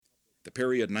The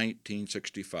period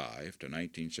 1965 to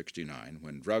 1969,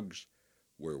 when drugs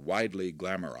were widely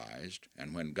glamorized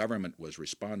and when government was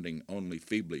responding only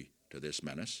feebly to this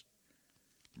menace,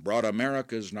 brought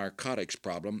America's narcotics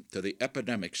problem to the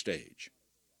epidemic stage.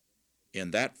 In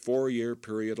that 4-year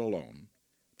period alone,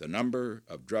 the number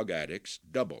of drug addicts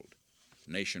doubled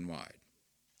nationwide.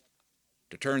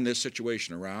 To turn this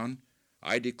situation around,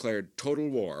 I declared total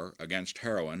war against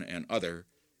heroin and other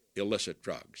illicit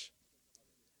drugs.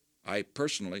 I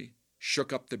personally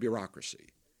shook up the bureaucracy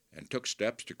and took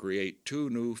steps to create 2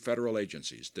 new federal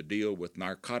agencies to deal with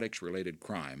narcotics-related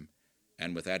crime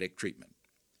and with addict treatment.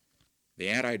 The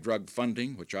anti-drug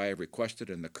funding, which I have requested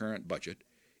in the current budget,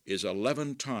 is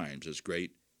 11 times as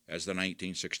great as the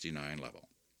 1969 level.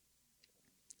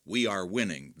 We are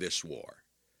winning this war.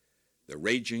 The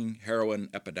raging heroin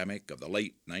epidemic of the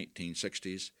late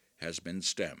 1960s has been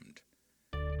stemmed.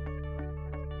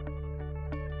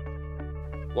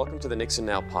 Welcome to the Nixon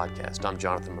Now podcast. I'm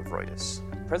Jonathan Mavroidis.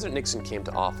 President Nixon came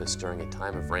to office during a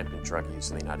time of rampant drug use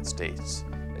in the United States,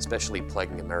 especially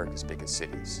plaguing America's biggest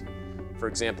cities. For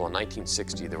example, in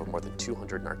 1960, there were more than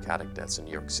 200 narcotic deaths in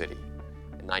New York City.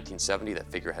 In 1970,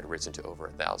 that figure had risen to over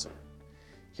 1,000.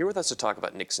 Here with us to talk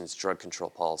about Nixon's drug control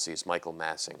policy is Michael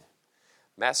Massing.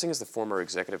 Massing is the former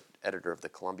executive editor of the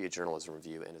Columbia Journalism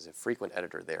Review and is a frequent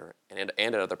editor there and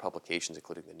at other publications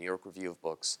including the New York Review of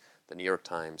Books, the New York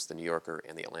Times, the New Yorker,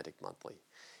 and the Atlantic Monthly.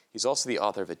 He's also the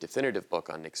author of a definitive book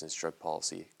on Nixon's drug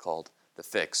policy called The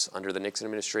Fix. Under the Nixon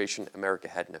administration, America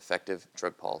had an effective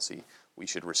drug policy. We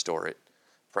should restore it.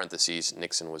 Parentheses,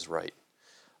 Nixon was right.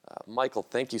 Michael,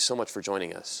 thank you so much for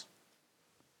joining us.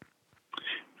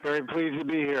 Very pleased to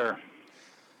be here.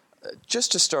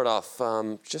 Just to start off,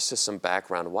 just as some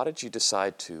background, why did you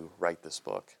decide to write this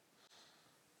book?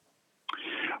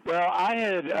 Well, I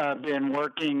had been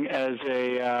working as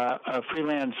a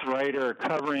freelance writer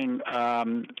covering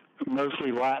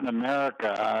mostly Latin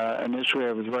America. Initially,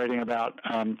 I was writing about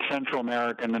Central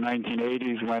America in the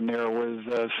 1980s when there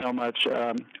was so much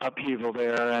upheaval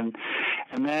there, and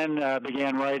then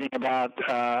began writing about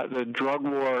the drug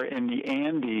war in the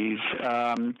Andes,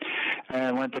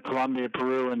 and went to Colombia,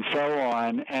 Peru, and so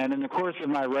on. And in the course of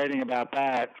my writing about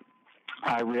that,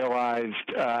 I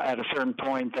realized at a certain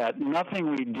point that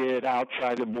nothing we did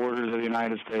outside the borders of the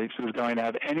United States was going to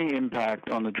have any impact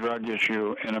on the drug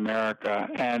issue in America.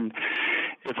 And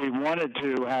if we wanted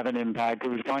to have an impact, it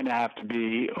was going to have to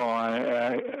be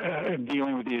on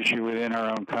dealing with the issue within our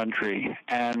own country.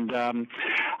 And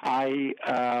I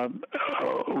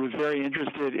was very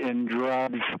interested in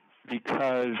drugs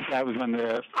because that was when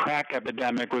the crack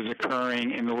epidemic was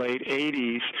occurring in the late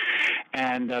 80s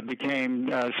and became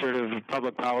sort of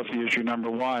public policy issue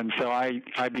number one. So I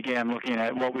began looking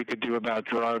at what we could do about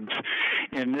drugs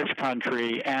in this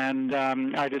country, and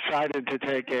I decided to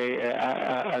take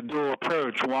a dual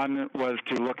approach. One was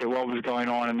to look at what was going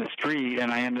on in the street,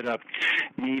 and I ended up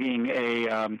meeting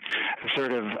a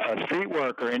sort of a street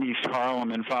worker in East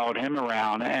Harlem and followed him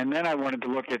around. And then I wanted to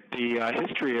look at the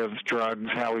history of drugs,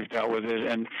 how we've dealt with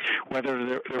it, and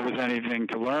whether there was anything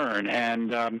to learn.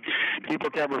 And people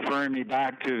kept referring me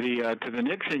back to the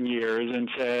Nixon years and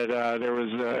said there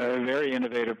was a very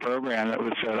innovative program that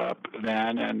was set up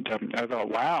then. And I thought,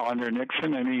 wow, under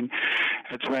Nixon, I mean,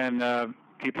 that's when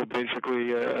people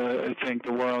basically think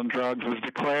the war on drugs was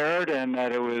declared and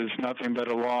that it was nothing but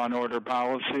a law and order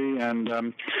policy.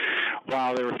 And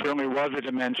while there certainly was a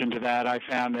dimension to that, I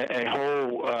found a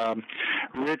whole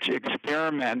rich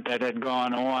experiment that had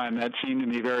gone on that seemed to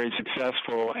be very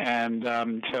successful. And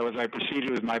so as I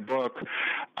proceeded with my book,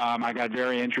 I got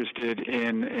very interested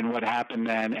in what happened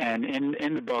then. And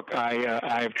in the book,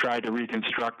 I have tried to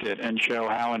reconstruct it and show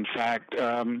how, in fact,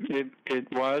 it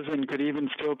was and could even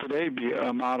still today be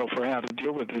a model for how to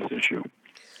deal with this issue.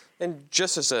 And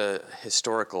just as a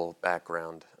historical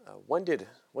background, when did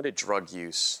drug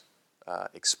use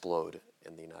explode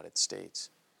in the United States?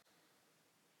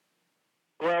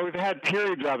 Well, we've had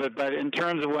periods of it, but in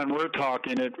terms of when we're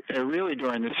talking, it really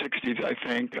during the 60s, I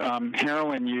think,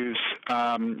 heroin use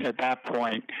at that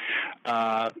point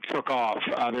took off.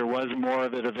 There was more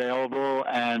of it available,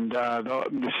 and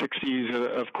the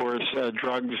 60s, of course,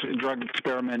 drug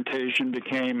experimentation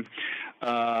became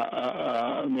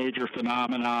a major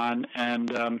phenomenon.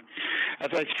 And as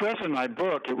I stress in my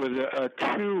book, it was a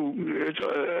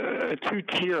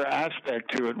two-tier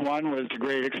aspect to it. One was the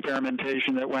great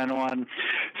experimentation that went on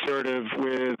sort of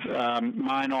with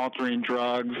mind-altering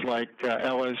drugs like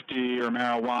LSD or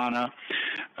marijuana,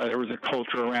 there was a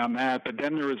culture around that. But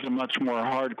then there was a much more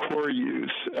hardcore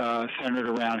use centered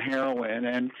around heroin,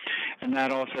 and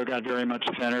that also got very much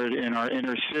centered in our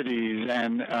inner cities,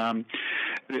 and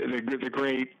the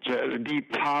great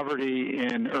deep poverty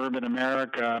in urban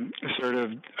America sort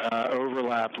of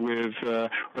overlapped with or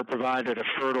provided a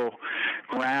fertile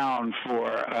ground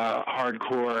for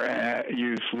hardcore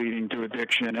use leading to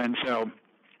addiction. And so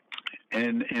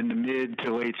in the mid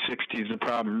to late 60s, the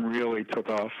problem really took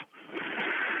off.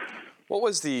 What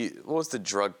was the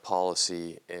drug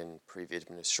policy in previous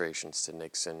administrations to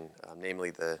Nixon,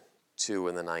 namely the two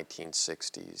in the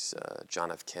 1960s,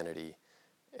 John F. Kennedy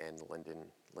and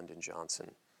Lyndon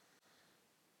Johnson?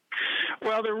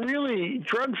 Well,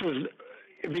 drugs was,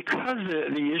 because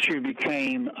the issue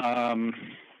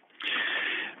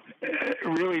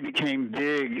really became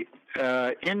big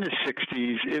in the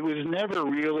 60s, it was never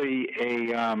really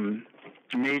a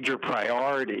major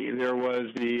priority. There was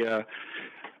the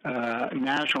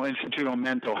National Institute on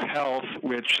Mental Health,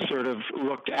 which sort of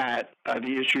looked at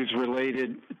the issues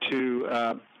related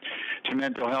to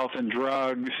mental health and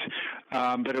drugs,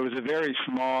 but it was a very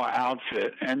small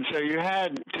outfit. And so you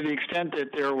had, to the extent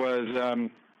that there was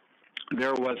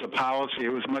a policy,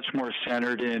 it was much more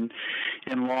centered in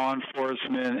law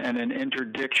enforcement and in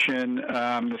interdiction.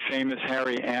 The famous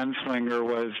Harry Anslinger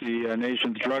was the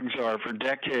nation's drug czar for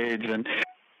decades, and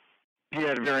he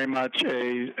had very much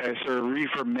a sort of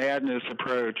reefer madness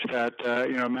approach that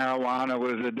marijuana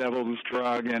was a devil's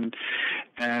drug, and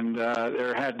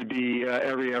there had to be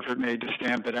every effort made to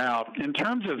stamp it out. In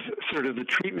terms of sort of the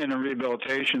treatment and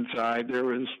rehabilitation side, there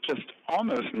was just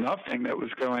almost nothing that was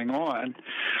going on.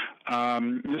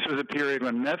 This was a period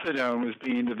when methadone was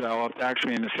being developed,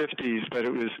 actually in the 50s, but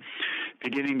it was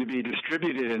beginning to be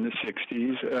distributed in the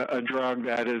 60s, a drug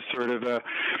that is sort of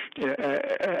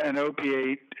an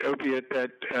opiate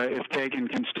that, if taken,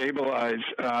 can stabilize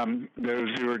those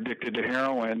who are addicted to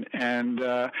heroin. And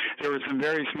there were some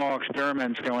very small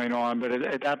experiments going on, but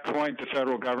at that point, the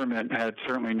federal government had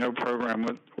certainly no program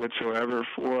whatsoever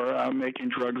for making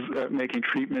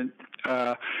treatment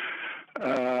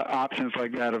options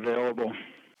like that available.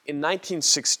 In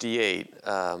 1968,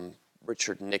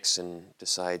 Richard Nixon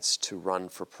decides to run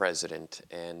for president,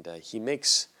 and he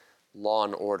makes law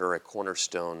and order a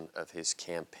cornerstone of his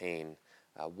campaign.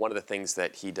 One of the things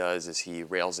that he does is he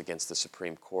rails against the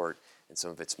Supreme Court and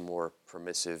some of its more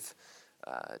permissive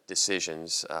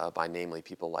decisions by namely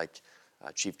people like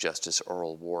Chief Justice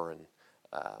Earl Warren.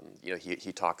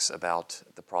 He talks about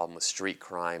the problem with street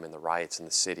crime and the riots in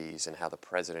the cities and how the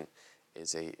president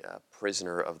is a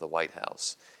prisoner of the White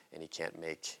House and he can't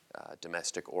make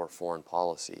domestic or foreign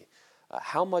policy.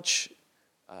 How much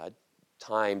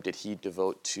time did he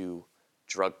devote to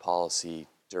drug policy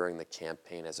during the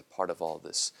campaign as a part of all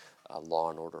this law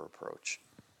and order approach?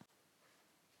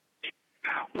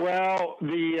 Well,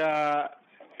 the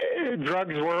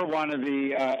drugs were one of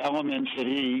the elements that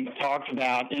he talked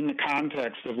about in the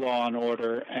context of law and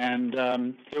order, and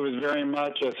it was very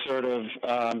much a sort of,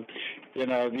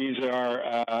 these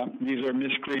are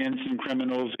miscreants and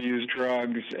criminals who use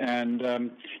drugs, and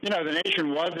the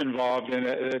nation was involved in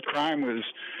it. The crime was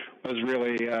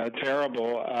really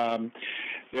terrible.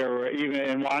 There were, even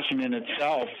in Washington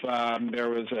itself, there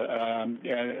was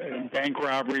bank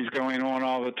robberies going on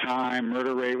all the time.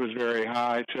 Murder rate was very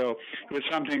high. So it was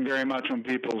something very much on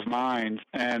people's minds.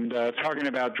 And talking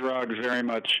about drugs very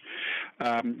much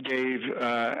gave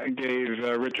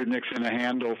Richard Nixon a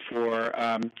handle for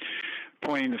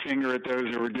pointing the finger at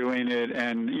those who were doing it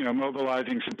and,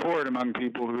 mobilizing support among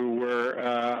people who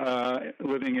were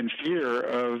living in fear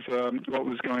of what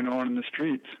was going on in the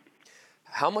streets.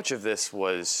 How much of this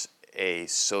was a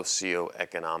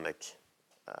socioeconomic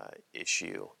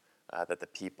issue, that the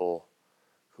people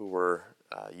who were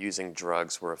using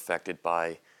drugs were affected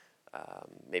by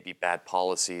maybe bad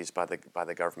policies by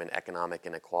the government, economic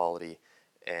inequality,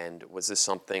 and was this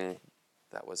something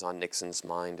that was on Nixon's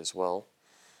mind as well?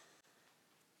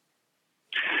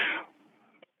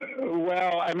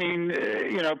 Well, I mean,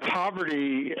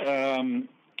 poverty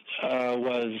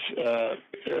was a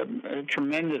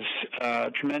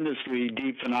tremendously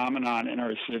deep phenomenon in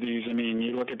our cities. I mean,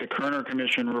 you look at the Kerner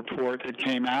Commission report that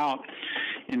came out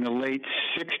in the late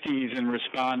 60s in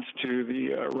response to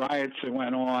the riots that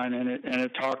went on, and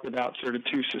it talked about sort of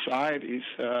two societies,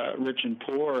 rich and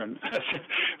poor, and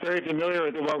very familiar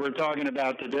with what we're talking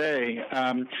about today.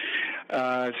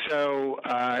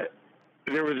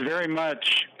 There was very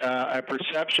much a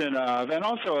perception of, and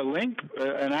also a link,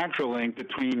 an actual link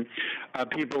between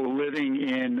people living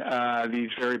in these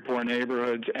very poor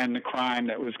neighborhoods and the crime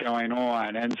that was going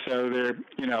on. And so there,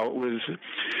 it was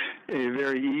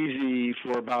very easy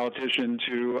for a politician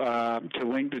to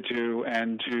link the two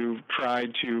and to try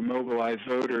to mobilize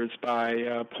voters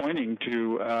by pointing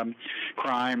to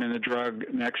crime and the drug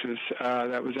nexus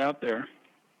that was out there.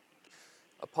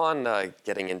 Upon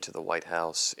getting into the White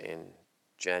House in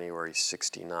January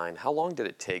 '69, how long did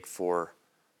it take for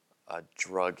a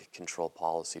drug control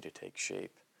policy to take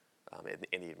shape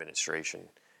in the administration?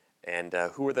 And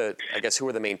who were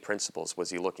the main principals? Was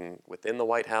he looking within the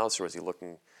White House, or was he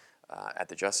looking at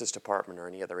the Justice Department or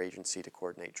any other agency to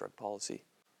coordinate drug policy?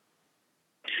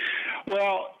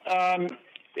 Well,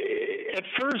 at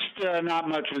first, not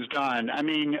much was done. I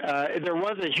mean, there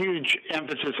was a huge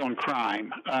emphasis on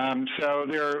crime, so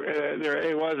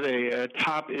it was a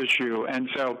top issue, and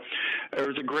so there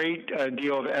was a great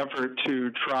deal of effort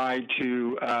to try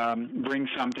to bring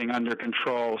something under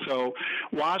control. So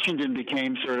Washington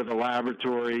became sort of a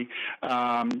laboratory.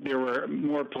 There were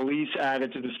more police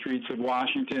added to the streets of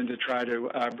Washington to try to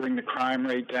bring the crime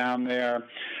rate down there,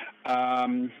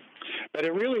 but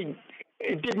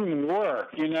it didn't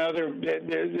work. You know, the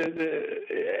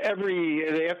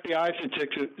FBI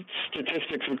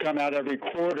statistics would come out every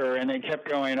quarter, and they kept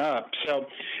going up. So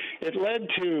it led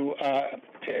to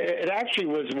it actually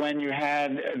was when you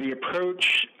had the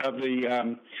approach of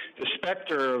the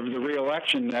specter of the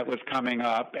re-election that was coming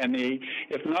up, and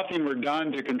if nothing were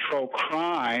done to control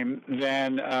crime,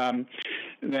 then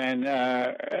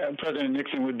President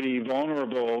Nixon would be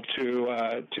vulnerable to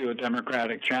a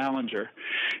Democratic challenger.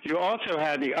 You also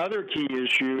had the other key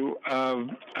issue of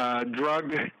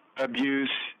drug abuse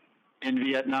in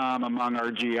Vietnam among our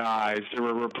GIs. There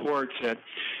were reports that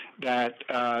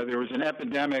there was an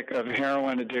epidemic of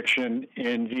heroin addiction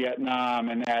in Vietnam,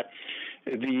 and that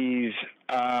these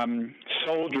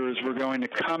soldiers were going to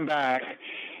come back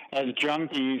as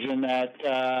junkies, and that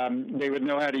they would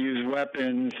know how to use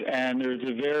weapons. And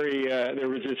there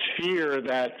was this fear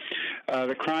that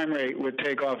the crime rate would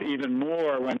take off even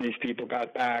more when these people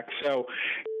got back. So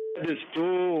this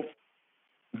two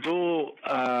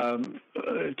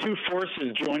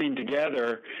forces joining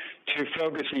together to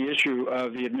focus the issue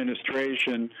of the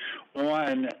administration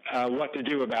on what to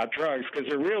do about drugs, because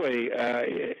they're really,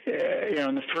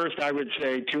 in the first, I would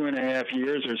say, 2.5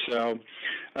 years or so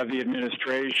of the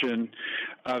administration,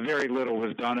 very little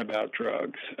was done about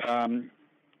drugs.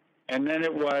 And then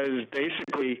it was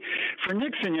basically, for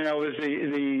Nixon, it was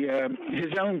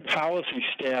his own policy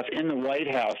staff in the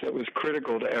White House that was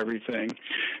critical to everything.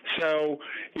 So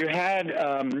you had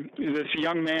this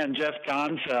young man, Jeff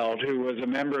Donfeld, who was a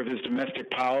member of his domestic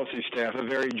policy staff, a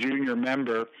very junior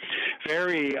member,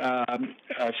 very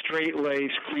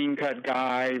straight-laced, clean-cut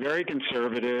guy, very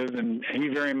conservative, and he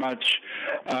very much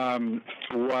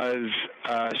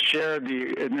shared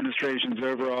the administration's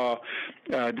overall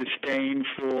disdain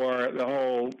for the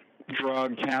whole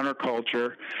drug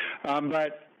counterculture.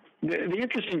 But the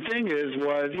interesting thing was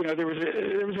there was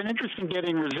an interest in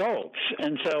getting results,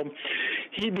 and so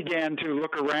he began to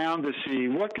look around to see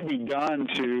what could be done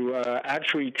to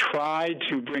actually try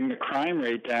to bring the crime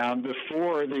rate down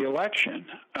before the election.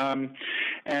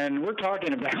 And we're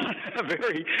talking about a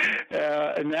very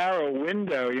narrow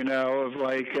window, of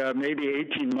like maybe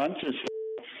 18 months or so,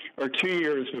 or 2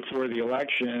 years before the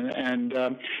election, and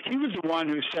he was the one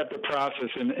who set the process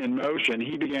in motion.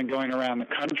 He began going around the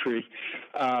country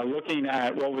looking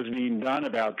at what was being done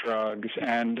about drugs,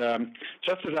 and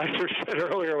just as I said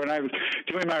earlier, when I was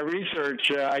doing my research,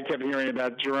 I kept hearing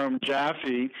about Jerome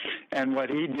Jaffe and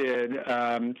what he did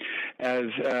as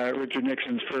Richard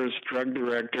Nixon's first drug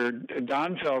director.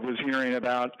 Donfeld was hearing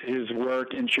about his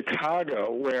work in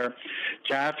Chicago, where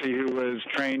Jaffe, who was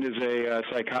trained as a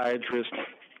psychiatrist,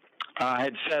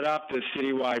 had set up this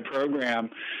citywide program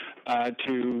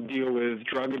to deal with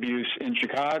drug abuse in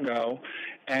Chicago,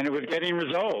 and it was getting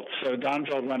results. So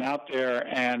Donfeld went out there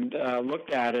and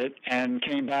looked at it and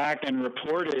came back and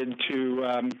reported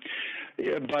to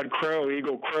Bud Crow,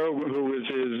 Eagle Crow, who was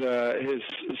his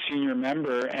senior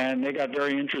member, and they got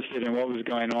very interested in what was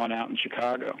going on out in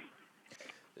Chicago.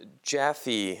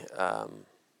 Jaffe,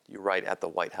 you write, at the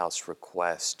White House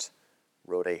request,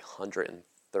 wrote a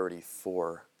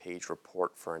 134-page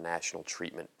report for a national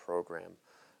treatment program.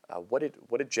 What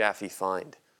did Jaffe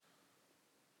find?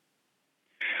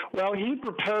 Well, he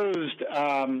proposed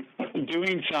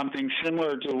doing something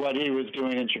similar to what he was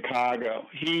doing in Chicago.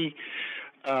 He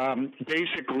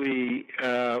basically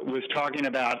was talking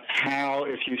about how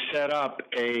if you set up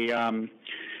a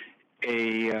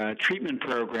treatment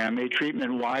program, a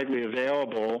treatment widely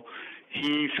available,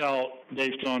 he felt,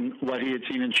 based on what he had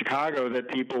seen in Chicago, that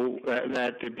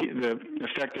the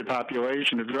affected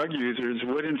population of drug users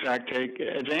would in fact take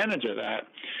advantage of that,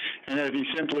 and that if he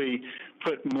simply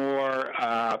put more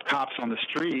cops on the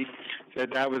street,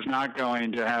 that was not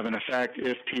going to have an effect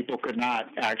if people could not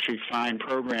actually find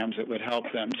programs that would help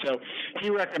them. So he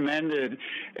recommended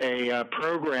a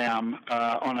program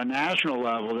on a national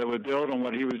level that would build on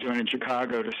what he was doing in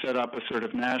Chicago to set up a sort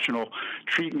of national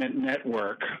treatment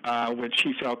network, which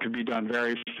he felt could be done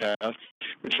very fast,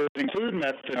 which would include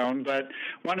methadone. But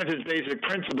one of his basic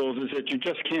principles is that you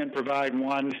just can't provide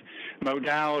one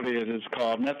modality, as it's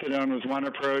called. Methadone was one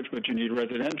approach, but you need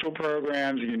residential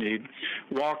programs, you need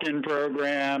walk-in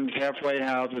programs, halfway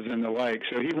houses, and the like.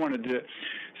 So he wanted to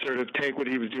sort of take what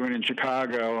he was doing in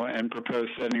Chicago and propose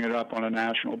setting it up on a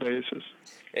national basis.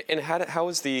 And how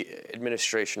was the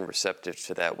administration receptive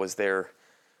to that? Was there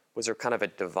kind of a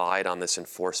divide on this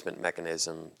enforcement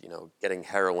mechanism, getting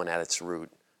heroin at its root,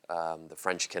 the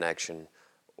French Connection,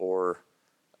 or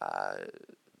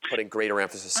putting greater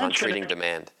emphasis on treating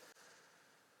demand?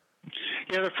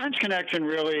 Yeah, the French Connection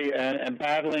really, and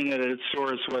battling it at its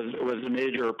source was a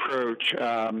major approach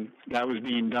that was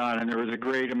being done, and there was a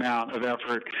great amount of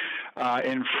effort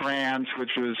in France, which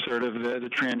was sort of the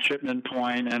transshipment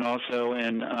point, and also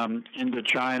in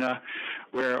Indochina,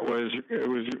 where it was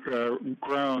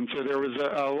grown. So there was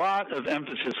a lot of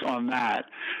emphasis on that,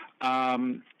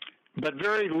 but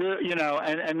very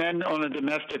and then on the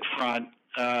domestic front.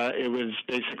 It was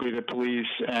basically the police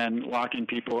and locking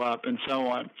people up and so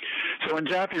on. So when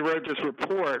Jaffe wrote this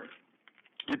report,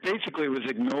 it basically was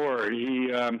ignored. He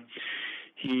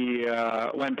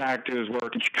went back to his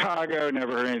work in Chicago,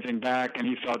 never heard anything back, and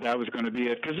he thought that was going to be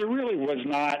it, because it really was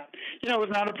not, it was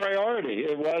not a priority.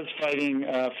 It was fighting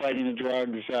the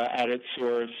drugs at its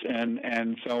source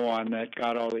and so on that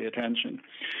got all the attention.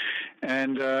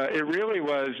 And it really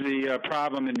was the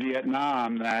problem in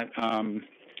Vietnam that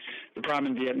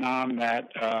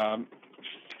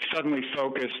suddenly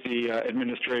focused the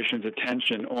administration's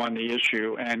attention on the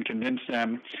issue and convinced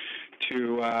them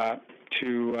to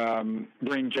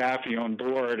bring Jaffe on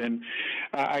board. And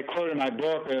I quote in my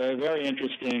book a very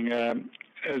interesting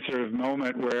sort of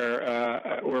moment where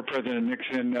President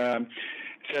Nixon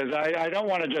says, I don't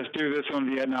want to just do this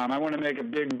on Vietnam. I want to make a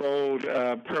big, bold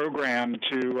program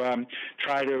to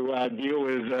try to deal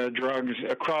with drugs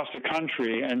across the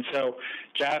country. And so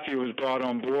Jaffe was brought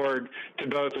on board to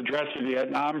both address the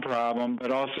Vietnam problem,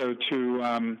 but also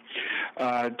to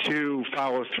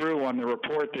follow through on the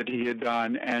report that he had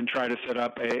done and try to set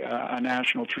up a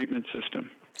national treatment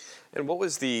system. And what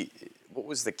was the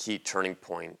key turning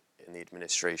point in the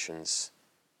administration's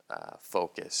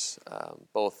focus,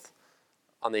 both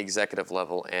on the executive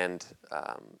level and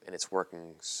in its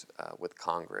workings with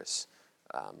Congress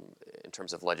in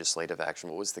terms of legislative action?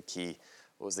 What was the key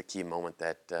moment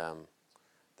that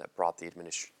brought the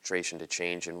administration to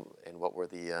change, and what were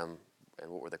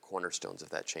the cornerstones of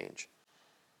that change?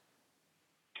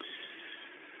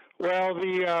 Well,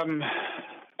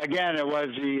 again, it was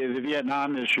the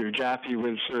Vietnam issue. Jaffe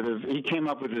was he came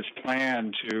up with this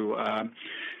plan to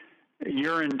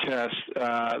urine test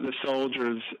the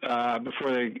soldiers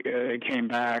before they came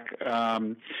back.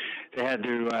 They had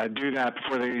to do that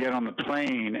before they get on the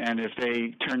plane, and if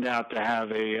they turned out to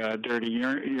have a dirty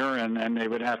urine, then they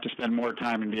would have to spend more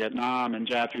time in Vietnam, and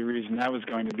Jaffe reasoned that was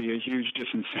going to be a huge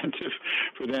disincentive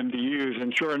for them to use,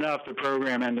 and sure enough, the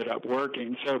program ended up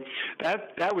working. So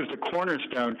that was the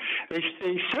cornerstone. They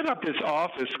set up this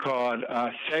office called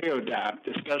SEODAP,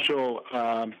 the Special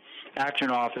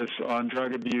Action Office on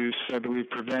Drug Abuse, I believe,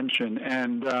 Prevention,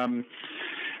 and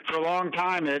for a long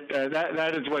time,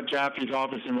 that is what Jaffe's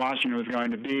office in Washington was going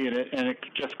to be, and it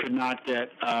just could not get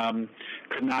passed.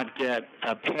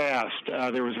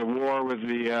 There was a war with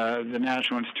the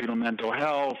National Institute of Mental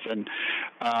Health and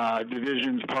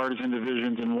partisan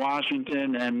divisions in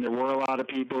Washington, and there were a lot of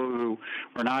people who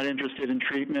were not interested in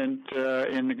treatment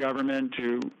in the government,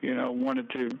 who wanted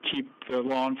to keep the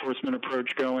law enforcement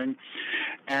approach going.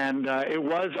 And it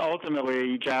was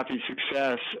ultimately Jaffe's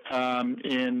success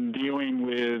in dealing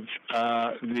with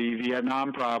the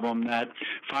Vietnam problem that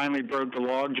finally broke the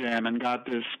logjam and got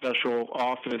this special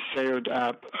office,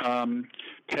 SEODAP,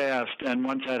 passed. And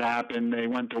once that happened, they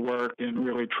went to work in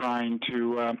really trying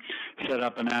to set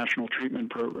up a national treatment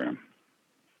program.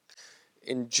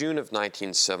 In June of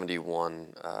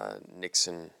 1971,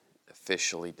 Nixon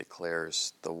officially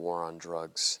declares the war on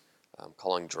drugs,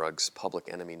 calling drugs public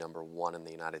enemy number one in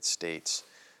the United States.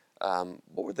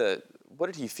 What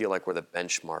did he feel like were the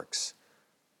benchmarks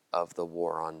of the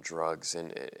war on drugs,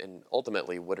 and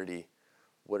ultimately, what did he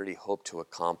hope to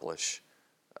accomplish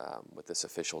with this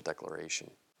official declaration?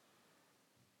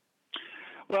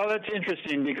 Well, that's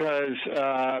interesting because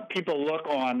people look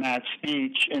on that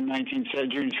speech in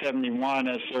June 71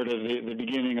 as sort of the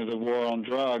beginning of the war on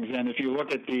drugs. And if you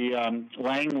look at the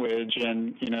language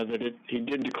and, that he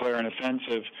did declare an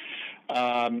offensive,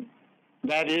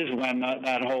 that is when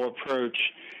that whole approach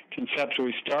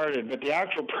conceptually started. But the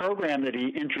actual program that he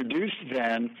introduced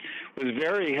then was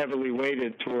very heavily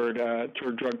weighted toward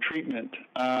drug treatment.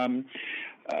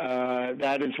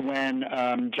 That is when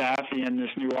Jaffe in this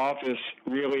new office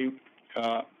really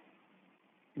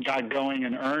got going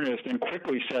in earnest and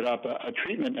quickly set up a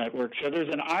treatment network. So there's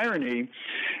an irony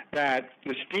that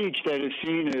the speech that is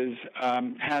seen as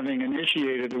having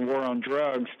initiated the war on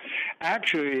drugs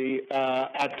actually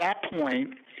at that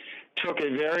point took a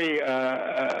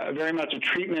very much a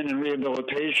treatment and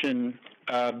rehabilitation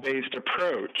based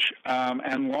approach,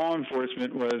 and law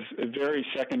enforcement was a very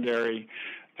secondary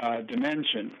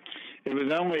dimension. It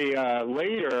was only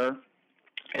later,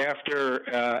 after,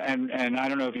 and I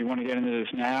don't know if you want to get into this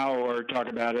now or talk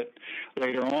about it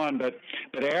later on, but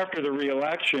after the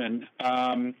re-election,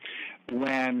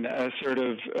 when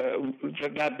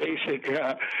that basic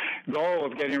goal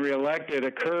of getting reelected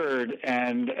occurred,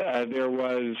 and there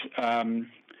was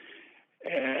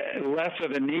less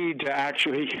of a need to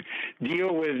actually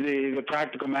deal with the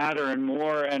practical matter and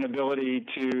more an ability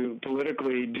to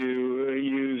politically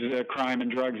use crime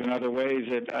and drugs in other ways.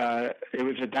 It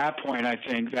was at that point, I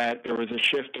think, that there was a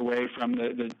shift away from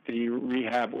the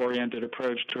rehab-oriented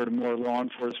approach toward a more law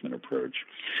enforcement approach.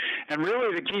 And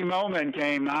really the key moment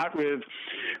came not with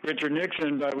Richard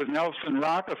Nixon, but with Nelson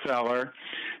Rockefeller,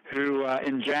 who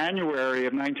in January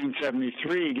of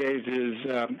 1973 gave his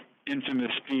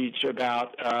infamous speech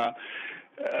about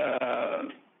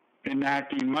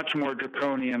enacting much more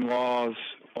draconian laws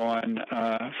on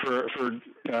for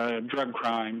drug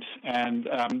crimes, and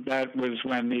that was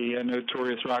when the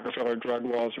notorious Rockefeller drug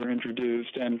laws were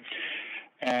introduced, and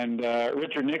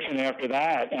Richard Nixon after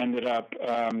that ended up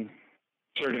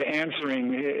sort of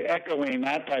echoing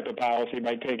that type of policy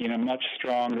by taking a much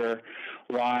stronger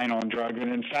line on drugs.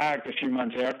 And in fact, a few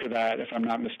months after that, if I'm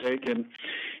not mistaken,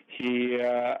 he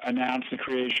announced the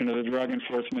creation of the Drug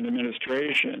Enforcement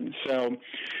Administration. So,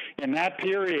 in that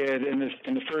period, in the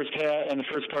first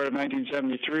part of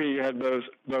 1973, you had both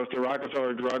the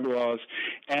Rockefeller drug laws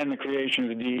and the creation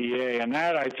of the DEA, and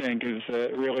that I think is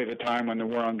really the time when the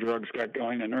war on drugs got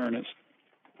going in earnest.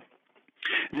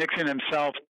 Nixon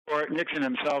himself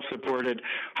supported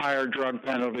higher drug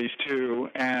penalties too,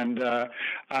 and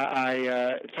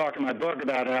I talk in my book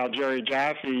about how Jerry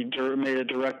Jaffe made a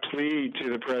direct plea to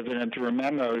the president through a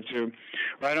memo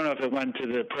I don't know if it went to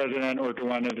the president or to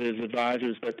one of his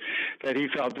advisors, but that he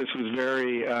felt this was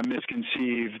very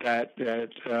misconceived, that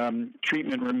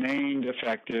treatment remained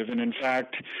effective, and in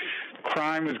fact,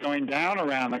 crime was going down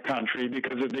around the country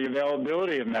because of the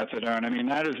availability of methadone. I mean,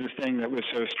 that is the thing that was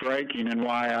so striking, and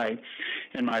why I,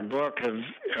 in my book, have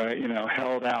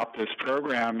held out this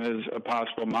program as a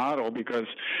possible model, because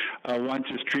once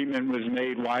this treatment was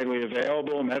made widely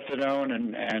available, methadone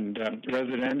and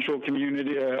residential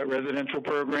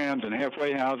programs and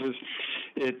halfway houses,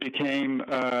 it became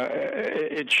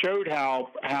it showed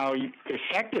how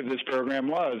effective this program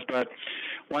was, but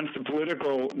once the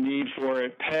political need for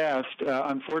it passed,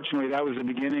 unfortunately, that was the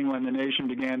beginning when the nation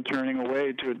began turning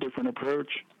away to a different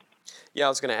approach. Yeah, I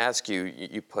was going to ask you,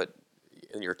 you put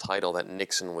in your title that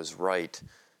Nixon was right.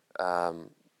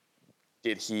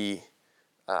 Did he,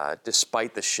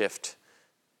 despite the shift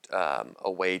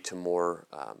away to more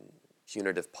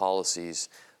punitive policies,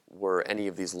 were any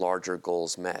of these larger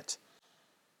goals met?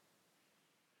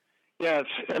 Yes,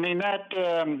 I mean, that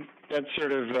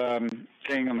sort of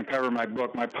thing on the cover of my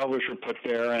book, my publisher put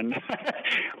there, and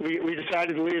we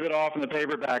decided to leave it off in the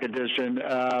paperback edition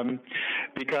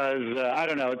because I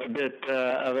don't know,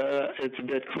 it's a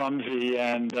bit clumsy,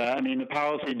 and I mean, the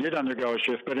policy did undergo a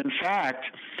shift, but in fact,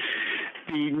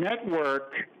 the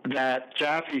network that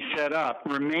Jaffe set up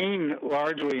remained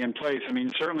largely in place. I mean,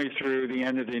 certainly through the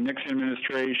end of the Nixon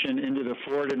administration into the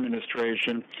Ford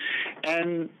administration,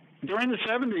 and during the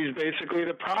 70s, basically,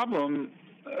 the problem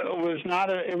was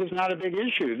not a big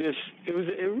issue. It was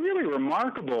really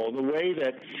remarkable the way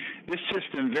that this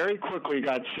system very quickly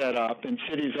got set up in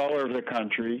cities all over the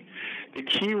country. The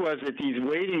key was that these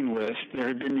waiting lists, there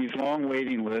had been these long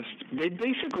waiting lists, they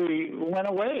basically went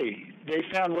away. They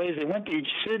found ways. They went to each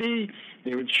city.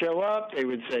 They would show up. They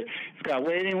would say, "You've got a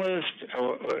waiting list."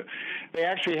 They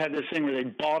actually had this thing where they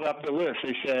bought up the list.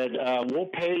 They said, "We'll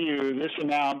pay you this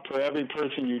amount for every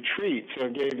person you treat." So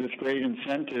it gave this great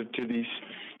incentive to these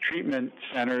treatment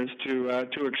centers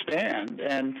to expand.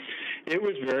 And it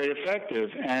was very effective,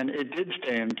 and it did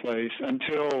stay in place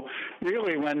until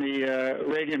really when the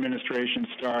Reagan administration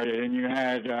started, and you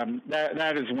had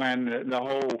that is when the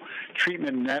whole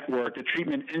treatment network, the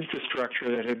treatment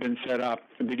infrastructure that had been set up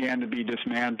began to be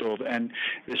dismantled, and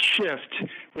the shift,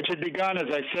 which had begun,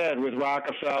 as I said, with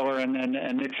Rockefeller and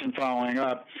Nixon following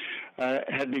up,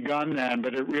 had begun then,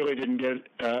 but it really didn't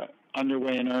get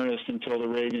underway in earnest until the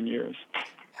Reagan years.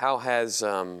 How has,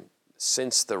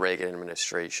 since the Reagan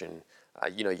administration,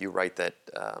 you write that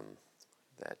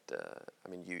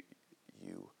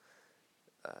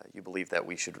you believe that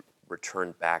we should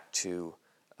return back to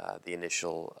the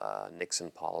initial Nixon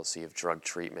policy of drug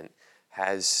treatment.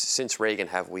 Since Reagan,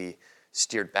 have we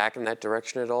steered back in that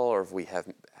direction at all, or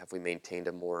have we maintained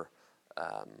a more,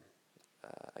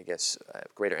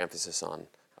 greater emphasis on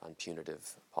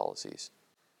punitive policies?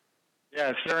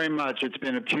 Yes, very much. It's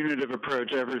been a punitive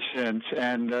approach ever since,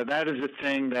 and that is the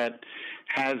thing that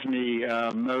has me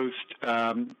most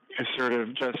sort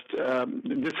of just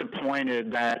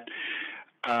disappointed that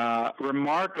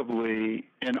remarkably,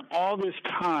 in all this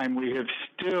time, we have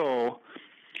still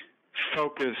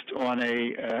focused on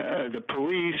the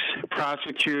police,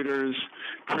 prosecutors,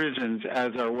 prisons as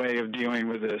our way of dealing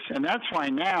with this. And that's why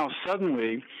now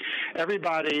suddenly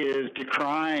everybody is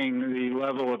decrying the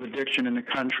level of addiction in the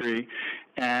country,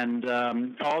 and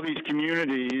all these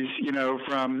communities,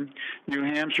 from New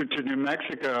Hampshire to New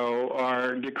Mexico,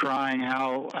 are decrying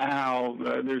how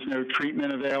there's no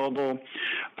treatment available,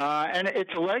 and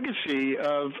it's a legacy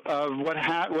of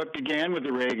what began with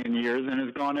the Reagan years and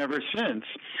has gone ever since.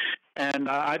 And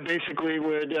I basically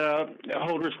would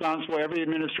hold responsible every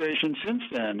administration since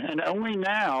then. And only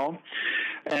now,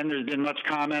 and there's been much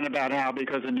comment about how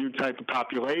because a new type of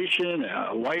population,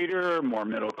 whiter, more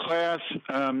middle class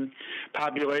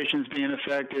populations being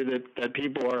affected, that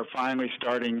people are finally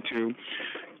starting to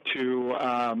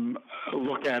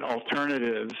look at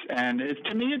alternatives. And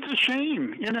to me, it's a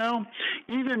shame.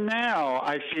 Even now,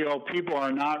 I feel people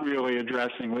are not really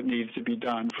addressing what needs to be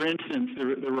done. For instance,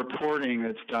 the reporting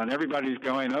that's done. Everybody's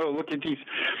going, oh, look at these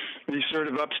sort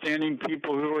of upstanding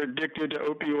people who are addicted to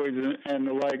opioids and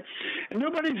the like. And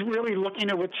nobody's really looking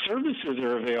at what services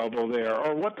are available there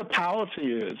or what the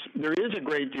policy is. There is a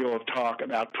great deal of talk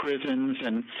about prisons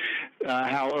and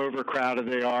how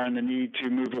overcrowded they are and the need to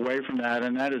move away from that,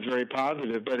 and that is very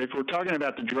positive. But if we're talking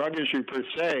about the drug issue per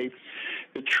se,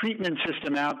 the treatment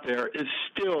system out there is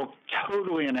still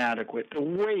totally inadequate. The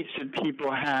waits that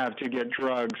people have to get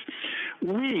drugs,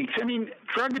 weeks. I mean,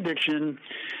 drug addiction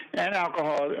and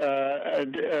alcohol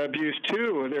abuse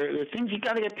too, they're things you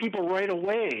got to get people right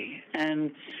away,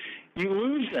 and you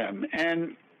lose them.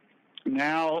 And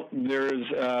now there's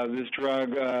this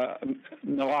drug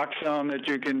naloxone that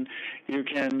you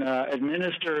can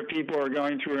administer if people are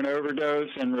going through an overdose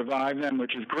and revive them,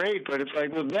 which is great. But it's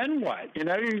like, well, then what?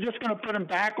 You're just going to put them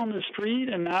back on the street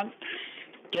and not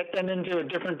get them into a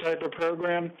different type of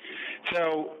program.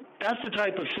 So that's the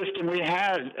type of system we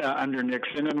had under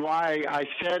Nixon, and why I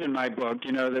said in my book,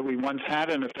 that we once had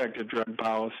an effective drug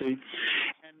policy.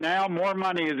 Now more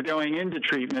money is going into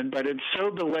treatment, but it's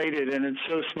so belated and it's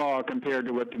so small compared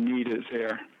to what the need is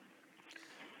there.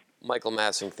 Michael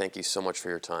Massing, thank you so much for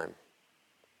your time.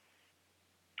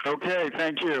 Okay,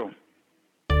 thank you.